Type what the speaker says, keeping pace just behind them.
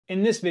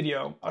In this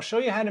video, I'll show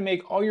you how to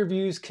make all your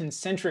views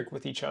concentric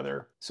with each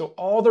other so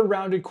all the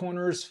rounded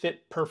corners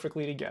fit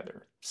perfectly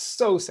together.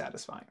 So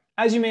satisfying.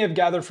 As you may have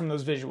gathered from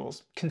those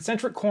visuals,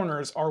 concentric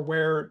corners are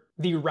where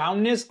the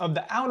roundness of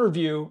the outer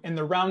view and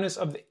the roundness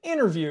of the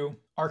inner view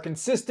are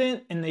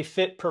consistent and they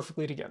fit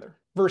perfectly together.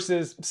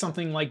 Versus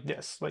something like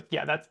this.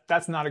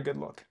 That's not a good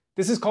look.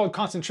 This is called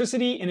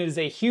concentricity, and it is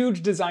a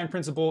huge design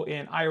principle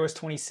in iOS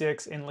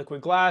 26 and Liquid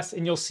Glass,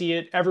 and you'll see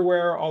it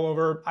everywhere, all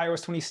over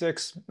iOS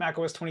 26,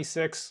 macOS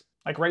 26.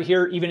 Like right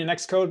here, even in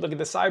Xcode, look at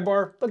the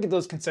sidebar, look at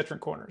those concentric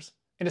corners.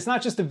 And it's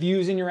not just the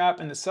views in your app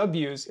and the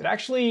subviews, it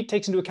actually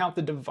takes into account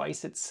the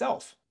device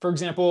itself. For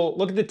example,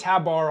 look at the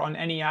tab bar on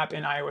any app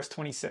in iOS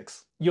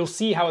 26. You'll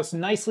see how it's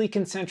nicely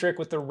concentric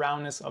with the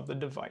roundness of the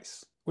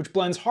device, which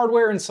blends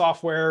hardware and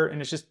software, and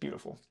it's just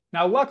beautiful.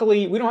 Now,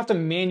 luckily, we don't have to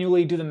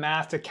manually do the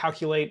math to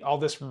calculate all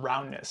this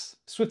roundness.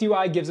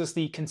 SwiftUI gives us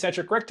the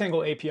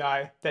ConcentrictRectangle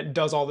API that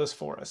does all this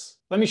for us.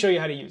 Let me show you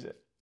how to use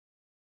it.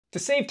 To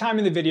save time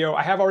in the video,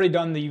 I have already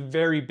done the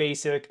very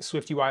basic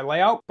SwiftUI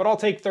layout, but I'll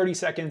take 30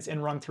 seconds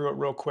and run through it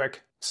real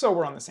quick so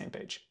we're on the same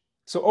page.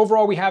 So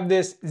overall, we have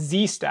this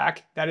Z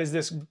stack, that is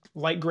this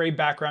light gray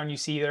background you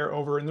see there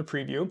over in the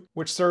preview,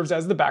 which serves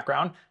as the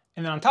background.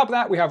 And then on top of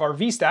that, we have our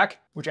V stack,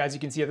 which as you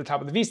can see at the top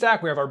of the V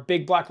stack, we have our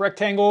big black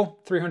rectangle,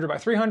 300 by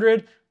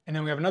 300. And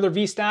then we have another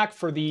V stack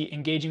for the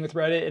engaging with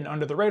Reddit and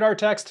under the radar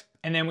text.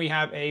 And then we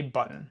have a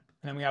button.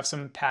 And then we have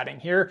some padding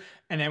here.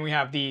 And then we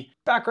have the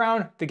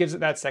background that gives it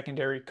that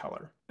secondary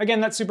color. Again,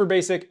 that's super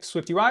basic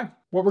SwiftUI.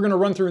 What we're gonna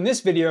run through in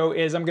this video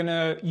is I'm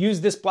gonna use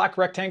this black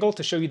rectangle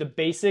to show you the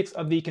basics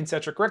of the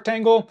concentric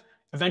rectangle.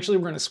 Eventually,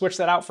 we're going to switch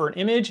that out for an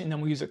image, and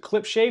then we'll use a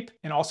clip shape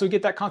and also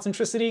get that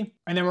concentricity.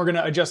 And then we're going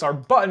to adjust our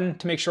button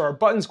to make sure our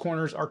button's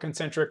corners are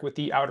concentric with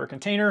the outer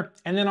container.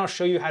 And then I'll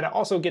show you how to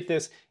also get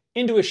this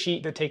into a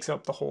sheet that takes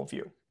up the whole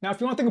view. Now, if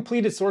you want the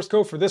completed source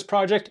code for this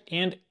project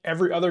and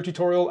every other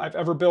tutorial I've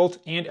ever built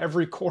and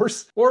every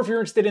course, or if you're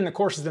interested in the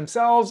courses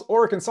themselves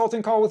or a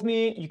consulting call with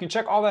me, you can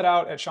check all that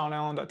out at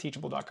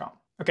seanallen.teachable.com.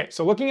 Okay,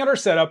 so looking at our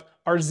setup,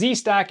 our Z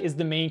stack is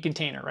the main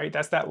container, right?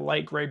 That's that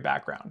light gray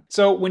background.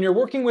 So when you're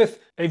working with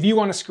a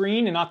view on a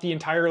screen and not the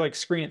entire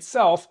screen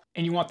itself,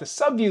 and you want the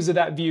subviews of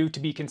that view to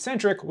be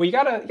concentric, well, you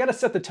gotta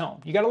set the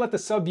tone. You gotta let the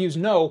subviews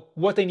know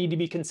what they need to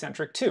be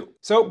concentric to.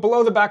 So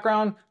below the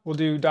background, we'll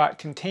do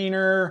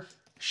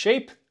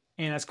 .ContainerShape,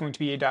 and that's going to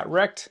be a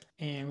 .rect.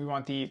 And we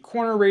want the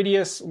corner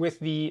radius with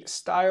the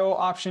style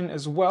option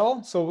as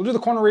well. So we'll do the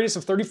corner radius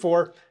of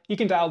 34. You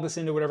can dial this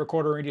into whatever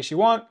corner radius you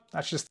want.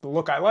 That's just the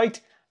look I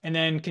liked. And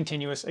then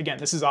continuous. Again,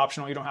 this is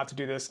optional. You don't have to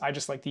do this. I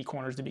just like the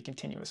corners to be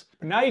continuous.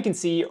 But now you can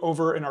see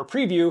over in our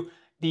preview,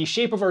 the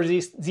shape of our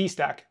Z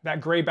stack,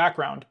 that gray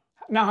background,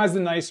 now has the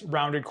nice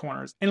rounded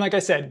corners. And like I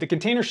said, the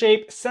container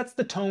shape sets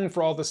the tone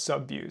for all the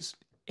subviews.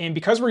 And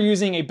because we're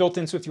using a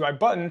built-in SwiftUI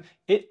button,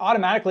 it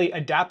automatically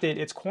adapted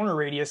its corner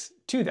radius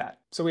to that.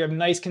 So we have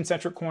nice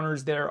concentric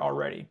corners there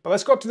already. But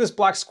let's go up to this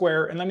black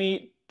square and let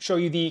me show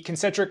you the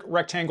concentric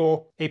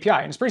rectangle API.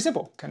 And it's pretty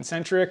simple,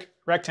 concentric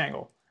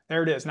rectangle.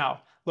 There it is.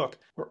 Now, look,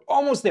 we're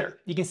almost there.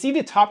 You can see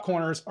the top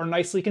corners are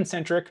nicely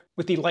concentric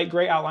with the light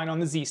gray outline on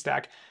the Z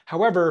stack.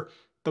 However,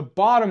 the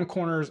bottom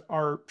corners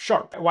are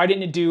sharp. Why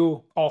didn't it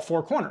do all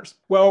four corners?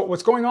 Well,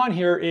 what's going on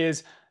here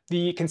is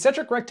the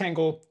concentric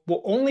rectangle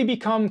will only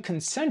become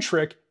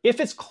concentric if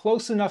it's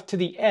close enough to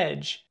the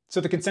edge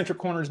so the concentric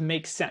corners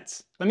make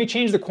sense. Let me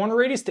change the corner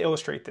radius to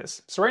illustrate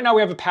this. So right now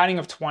we have a padding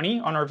of 20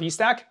 on our V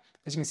stack,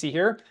 as you can see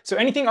here. So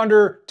anything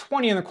under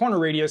 20 in the corner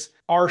radius,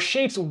 our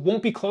shapes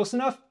won't be close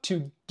enough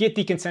to get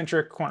the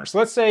concentric corner. So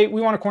let's say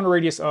we want a corner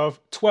radius of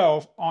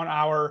 12 on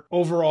our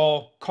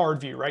overall card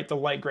view, right? The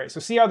light gray.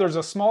 So see how there's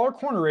a smaller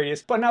corner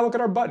radius, but now look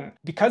at our button.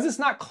 Because it's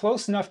not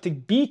close enough to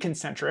be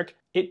concentric,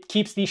 it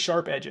keeps these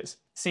sharp edges.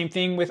 Same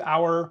thing with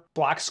our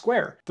black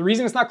square. The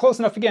reason it's not close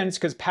enough, again, is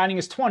because padding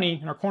is 20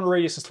 and our corner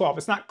radius is 12.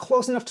 It's not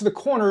close enough to the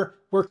corner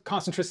where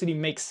concentricity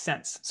makes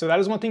sense. So that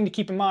is one thing to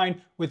keep in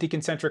mind with the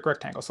concentric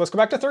rectangle. So let's go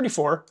back to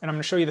 34, and I'm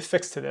gonna show you the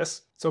fix to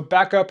this. So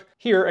back up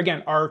here,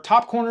 again, our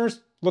top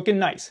corners looking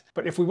nice.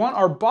 But if we want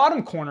our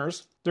bottom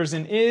corners, there's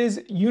an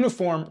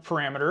isUniform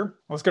parameter.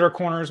 Let's get our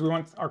corners. We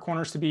want our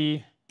corners to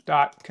be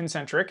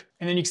 .concentric.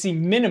 And then you can see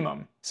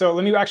minimum. So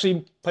let me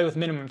actually play with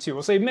minimum too.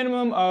 We'll say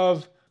minimum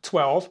of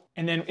 12,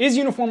 and then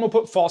isUniform will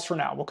put false for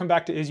now. We'll come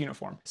back to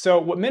isUniform. So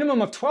what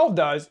minimum of 12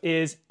 does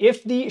is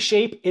if the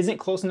shape isn't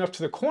close enough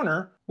to the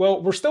corner,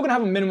 well, we're still gonna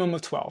have a minimum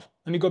of 12.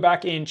 Let me go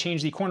back and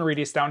change the corner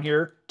radius down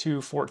here to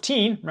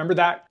 14. Remember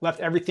that left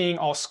everything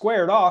all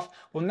squared off.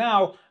 Well,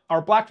 now our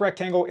black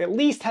rectangle at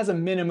least has a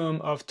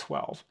minimum of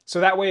 12.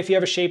 So that way, if you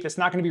have a shape that's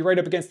not gonna be right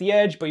up against the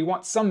edge, but you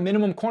want some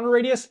minimum corner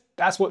radius,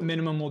 that's what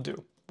minimum will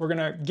do. We're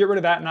gonna get rid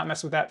of that and not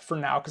mess with that for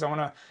now because I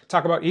wanna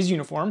talk about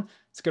isUniform.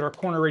 Let's get our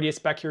corner radius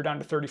back here down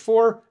to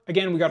 34.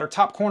 Again, we got our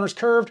top corners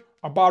curved,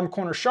 our bottom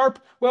corner sharp.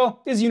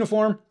 Well,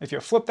 isUniform, if you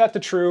flip that to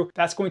true,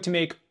 that's going to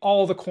make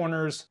all the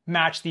corners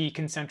match the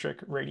concentric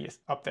radius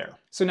up there.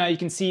 So now you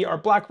can see our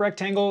black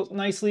rectangle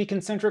nicely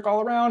concentric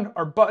all around.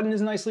 Our button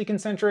is nicely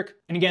concentric.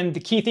 And again, the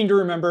key thing to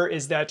remember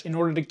is that in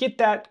order to get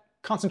that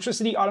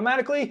concentricity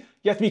automatically,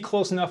 you have to be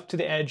close enough to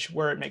the edge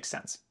where it makes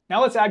sense.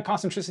 Now let's add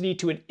concentricity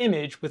to an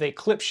image with a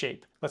clip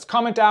shape. Let's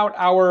comment out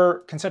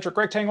our concentric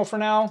rectangle for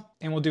now,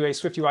 and we'll do a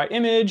SwiftUI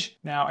image.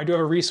 Now I do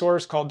have a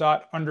resource called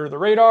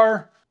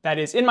 .UnderTheRadar that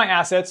is in my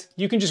assets.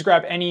 You can just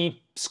grab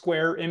any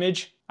square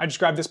image. I just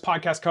grabbed this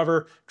podcast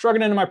cover, drug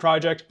it into my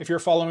project. If you're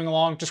following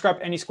along, just grab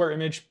any square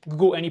image,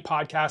 Google any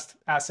podcast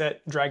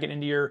asset, drag it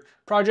into your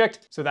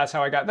project. So that's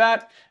how I got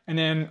that. And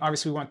then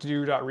obviously we want to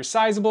do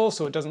 .resizable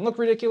so it doesn't look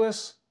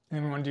ridiculous. And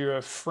then we want to do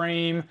a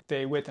frame,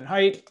 the width and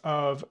height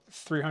of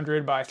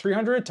 300 by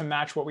 300 to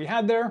match what we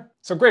had there.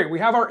 So great, we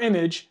have our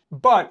image,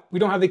 but we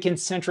don't have the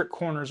concentric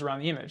corners around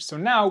the image. So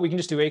now we can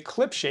just do a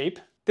clip shape.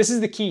 This is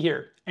the key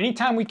here.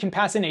 Anytime we can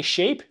pass in a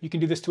shape, you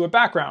can do this to a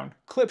background,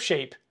 clip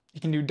shape. You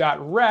can do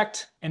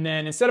 .rect, and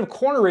then instead of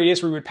corner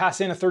radius where we would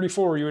pass in a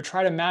 34 where you would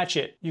try to match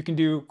it, you can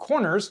do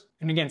corners.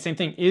 And again, same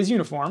thing,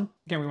 isUniform.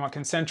 Again, we want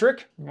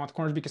concentric. We want the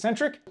corners to be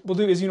concentric. We'll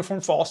do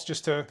isUniform false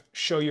just to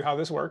show you how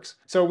this works.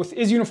 So with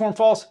isUniform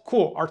false,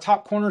 cool. Our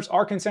top corners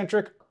are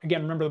concentric.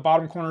 Again, remember the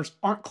bottom corners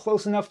aren't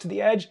close enough to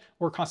the edge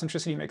where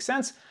concentricity makes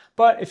sense.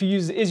 But if you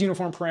use the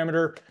isUniform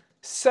parameter,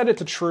 set it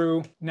to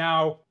true,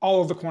 now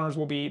all of the corners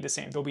will be the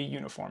same. They'll be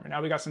uniform. And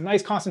now we got some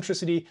nice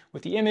concentricity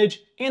with the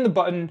image and the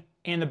button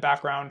and the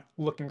background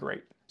looking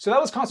great. So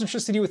that was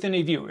concentricity within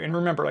a view. And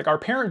remember, like our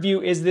parent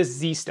view is this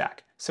Z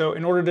stack. So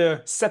in order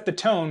to set the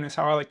tone, is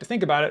how I like to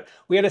think about it,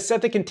 we had to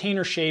set the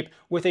container shape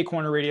with a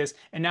corner radius,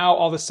 and now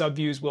all the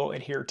subviews will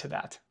adhere to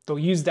that. They'll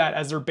use that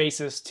as their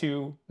basis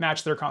to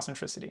match their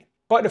concentricity.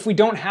 But if we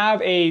don't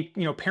have a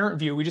parent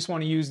view, we just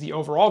want to use the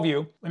overall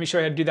view. Let me show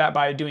you how to do that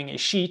by doing a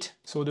sheet.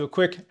 So we'll do a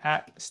quick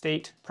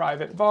 @state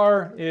private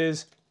var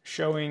is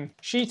showing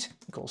sheet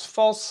equals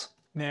false.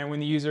 And then when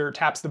the user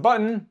taps the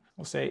button,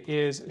 we'll say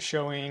is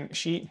showing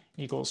sheet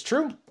equals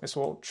true. This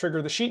will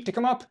trigger the sheet to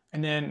come up.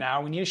 And then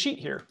now we need a sheet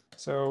here.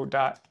 So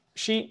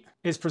 .sheet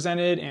is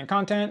presented and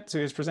content. So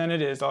is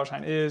presented is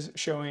 $is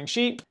showing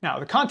sheet. Now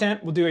the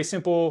content will do a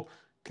simple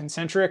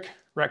concentric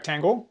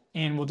rectangle,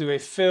 and we'll do a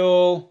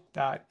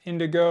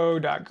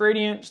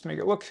fill.indigo.gradient just to make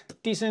it look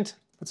decent.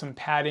 Put some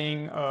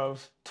padding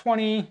of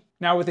 20.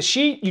 Now with the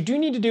sheet, you do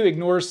need to do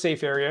ignores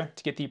safe area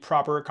to get the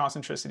proper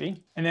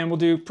concentricity. And then we'll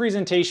do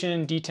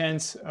presentation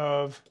detents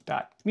of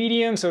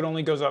 .medium, so it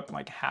only goes up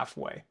like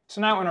halfway.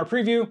 So now in our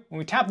preview, when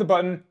we tap the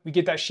button, we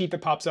get that sheet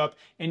that pops up,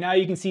 and now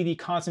you can see the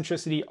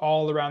concentricity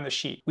all around the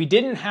sheet. We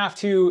didn't have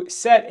to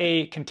set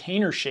a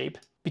container shape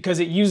because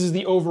it uses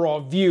the overall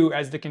view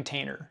as the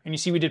container. And you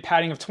see we did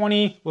padding of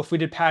 20. Well, if we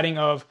did padding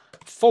of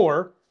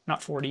 4,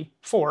 not 40,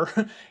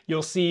 4,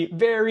 you'll see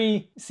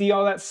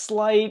all that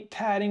slight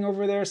padding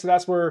over there. So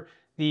that's where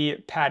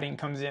the padding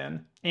comes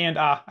in. And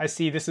I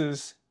see this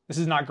is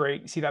not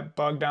great. You see that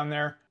bug down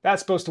there?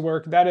 That's supposed to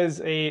work. That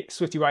is a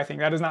SwiftUI thing.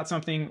 That is not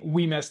something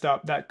we messed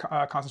up, that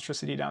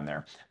concentricity down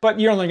there. But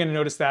you're only gonna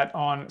notice that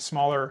on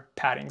smaller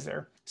paddings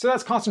there. So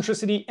that's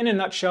concentricity in a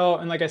nutshell.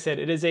 And like I said,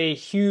 it is a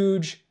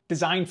huge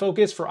design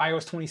focus for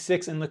iOS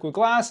 26 and Liquid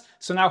Glass.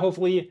 So now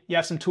hopefully you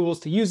have some tools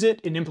to use it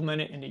and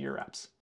implement it into your apps.